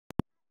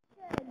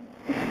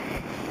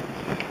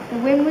The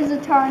wind was a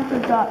torrent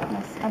of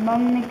darkness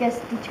among the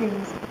gusty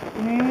trees.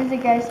 The moon was a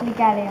ghostly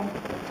galleon,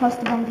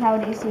 tossed upon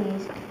cloudy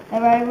seas.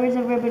 The road was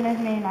a ribbon of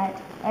moonlight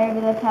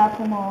over the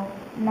purple moor,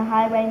 and the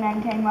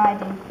highwaymen came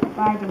riding,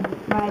 riding,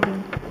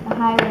 riding. The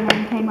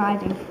highwaymen came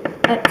riding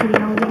up to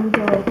the old inn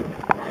door.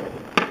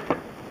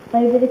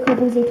 Over the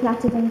cobbles he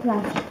clattered and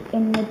clashed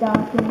in the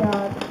darkened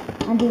yard,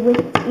 and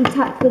he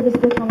tapped with his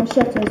whip on the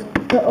shutters,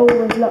 but all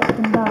was locked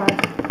and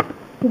barred.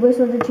 He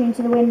whistled a tune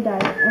to the window,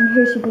 and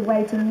who should be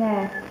waiting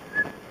there?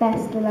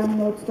 Bess, the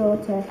landlord's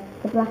daughter,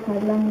 the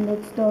black-eyed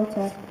landlord's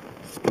daughter,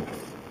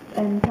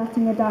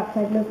 plaiting a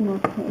dark-red love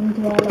knot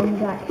into her long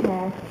black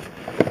hair.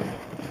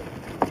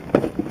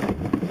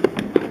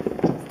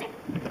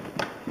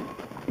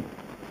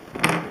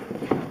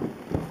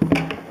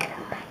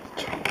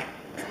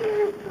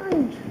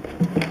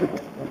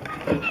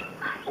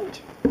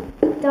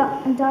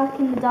 Dark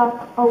in the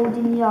dark old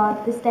inn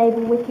yard, the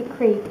stable wicket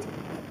creaked.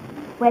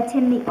 Where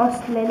Tim the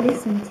ostler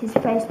listened, his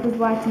face was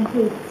white and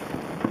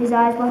peaked. His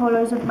eyes were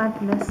hollows of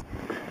madness,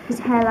 his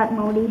hair like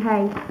mouldy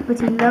hay. But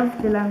he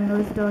loved the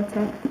landlord's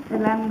daughter, the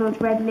landlord's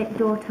red-lipped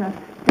daughter.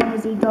 Then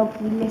as he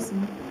doggedly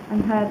listened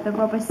and heard the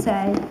robber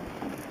say,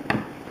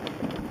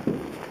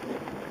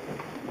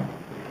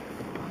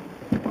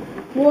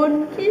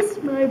 "One kiss,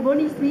 my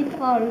bonny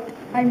sweetheart.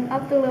 I'm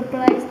after a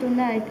prize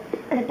tonight,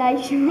 but I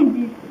shall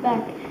be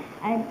back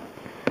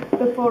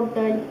before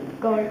the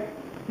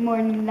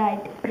morning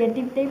light. Yet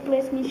if they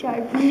press me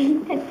sharply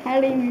and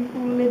harry me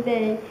full a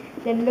day,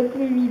 then look for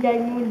me by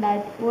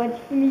moonlight, watch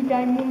for me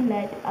by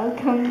moonlight. I'll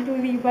come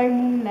to thee by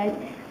moonlight,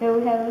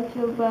 though hell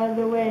shall bar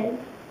the way."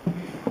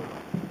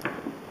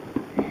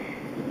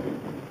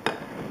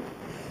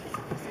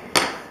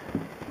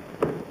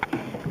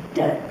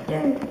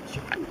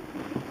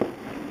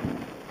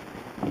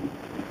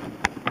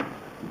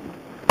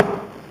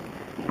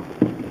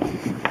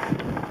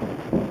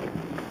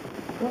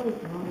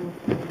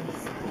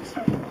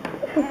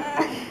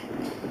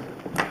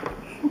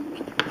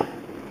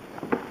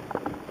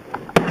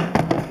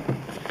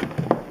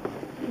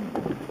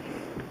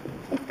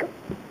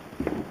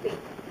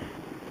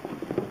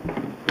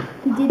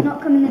 He did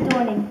not come in the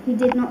dawning, he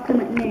did not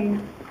come at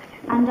noon,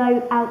 and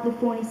out the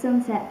thorny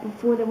sunset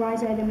before the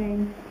rise o' the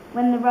moon.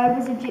 When the road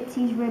was a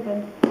gypsy's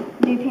ribbon,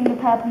 looping the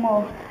purple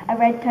moor, a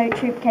red-coat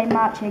troop came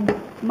marching,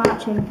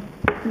 marching,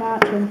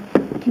 marching.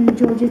 King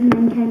George's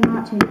men came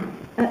marching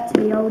up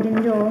to the old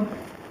inn door.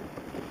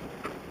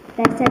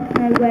 They said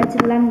no word to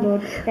the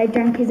landlord, they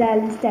drank his ale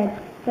instead,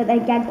 but they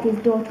gagged his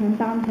daughter and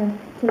bound her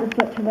to the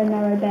foot of a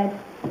narrow bed.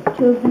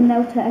 Two of them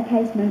knelt at a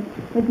casement,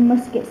 with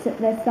muskets at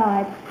their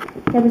side.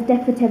 There was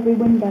death at every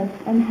window,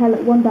 and hell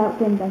at one dark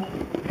window,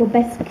 for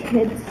Bess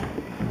could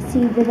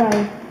see the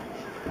road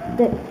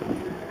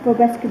for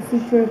Bess could see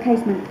through a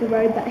casement the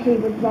road that he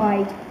would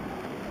ride.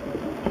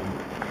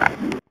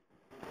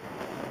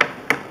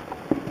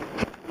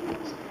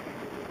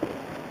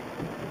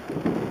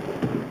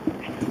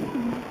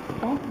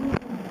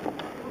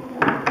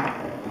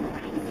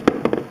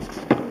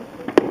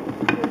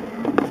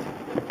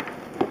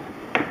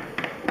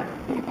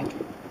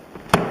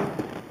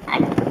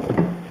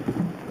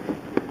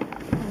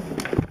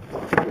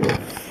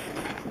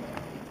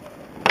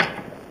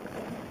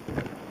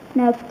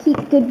 Now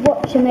keep good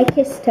watch, and they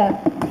kissed her.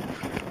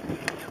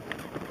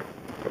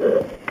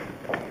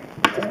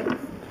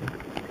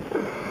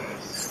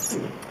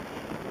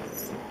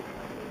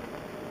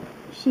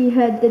 She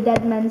heard the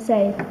dead man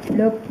say,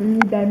 "Look for me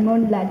by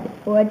moonlight,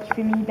 watch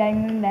for me by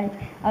moonlight.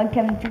 I'll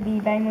come to thee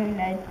by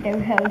moonlight, though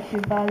hell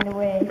should bar the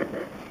way."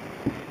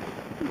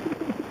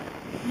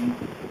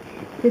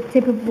 The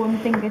tip of one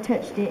finger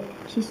touched it.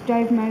 She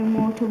strove no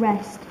more to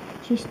rest.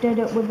 She stood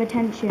up with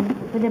attention,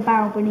 with a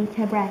barrel beneath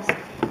her breast.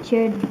 She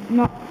would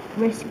not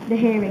risk the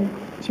hearing.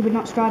 She would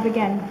not strive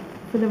again,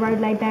 for the road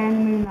lay bare in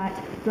the moonlight,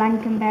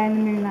 blank and bare in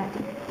the moonlight,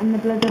 and the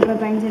blood of her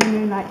veins in the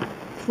moonlight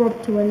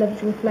throbbed to her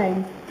love's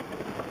refrain.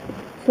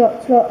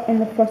 Slot, slot in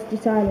the frosty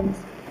silence,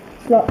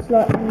 slot,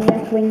 slot in the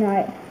echoing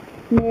night.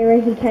 Nearer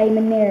he came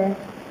and nearer.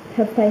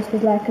 Her face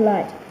was like a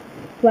light.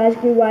 Her eyes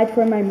grew wide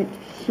for a moment.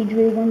 She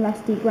drew one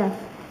last deep breath.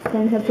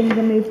 Then her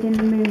finger moved in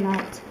the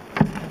moonlight.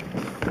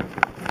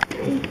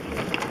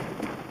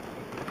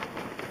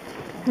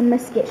 Her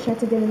musket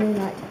shattered in the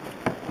moonlight,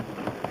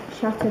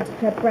 shattered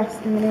her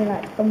breast in the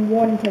moonlight, and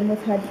warned him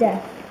with her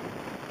death.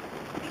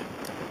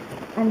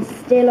 And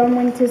still on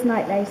winter's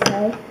night, they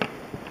say,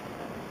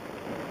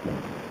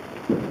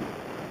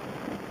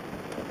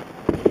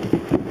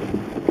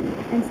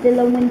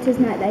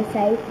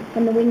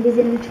 when the wind is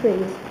in the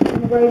trees,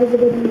 and the road is a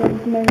ribbon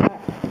of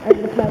moonlight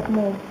over the purple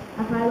moor,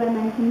 a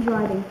highwayman comes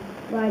riding,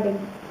 riding,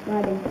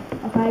 riding.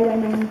 A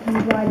highwayman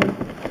comes riding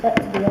up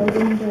to the old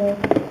inn door.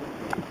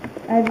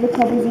 Over the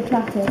cobbles he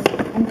clatters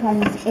and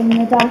comes. In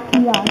the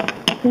darkened yard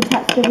he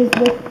taps with his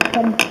whip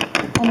on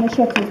the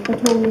shutters,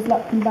 but all is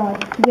locked and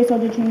barred. He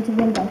whistled a tune to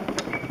the window,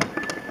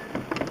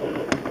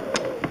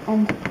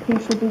 and who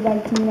should be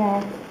waiting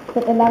there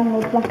but the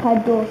landlord's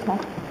black-eyed daughter,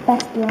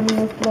 Bess, the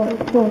landlord's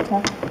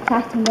daughter,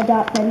 plaiting the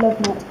dark red love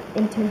knot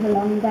into her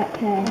long black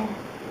hair.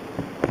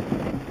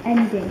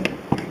 Ending.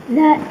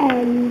 The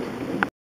end.